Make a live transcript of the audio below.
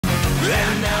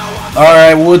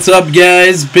Alright, what's up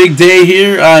guys? Big day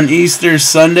here on Easter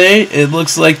Sunday. It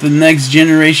looks like the next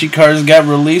generation cars got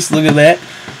released. Look at that.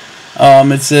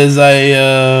 It says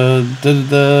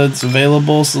it's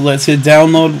available, so let's hit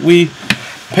download. We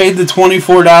paid the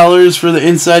 $24 for the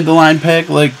inside the line pack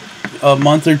like a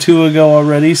month or two ago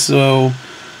already, so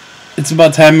it's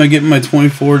about time I get my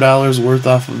 $24 worth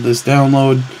off of this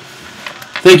download.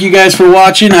 Thank you guys for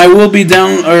watching. I will be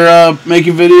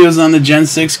making videos on the Gen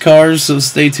 6 cars, so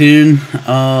stay tuned.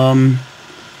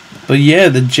 But yeah,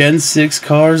 the Gen 6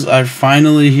 cars are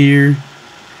finally here.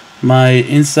 My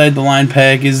inside the line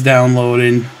pack is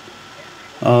downloading.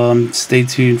 Stay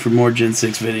tuned for more Gen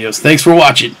 6 videos. Thanks for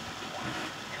watching.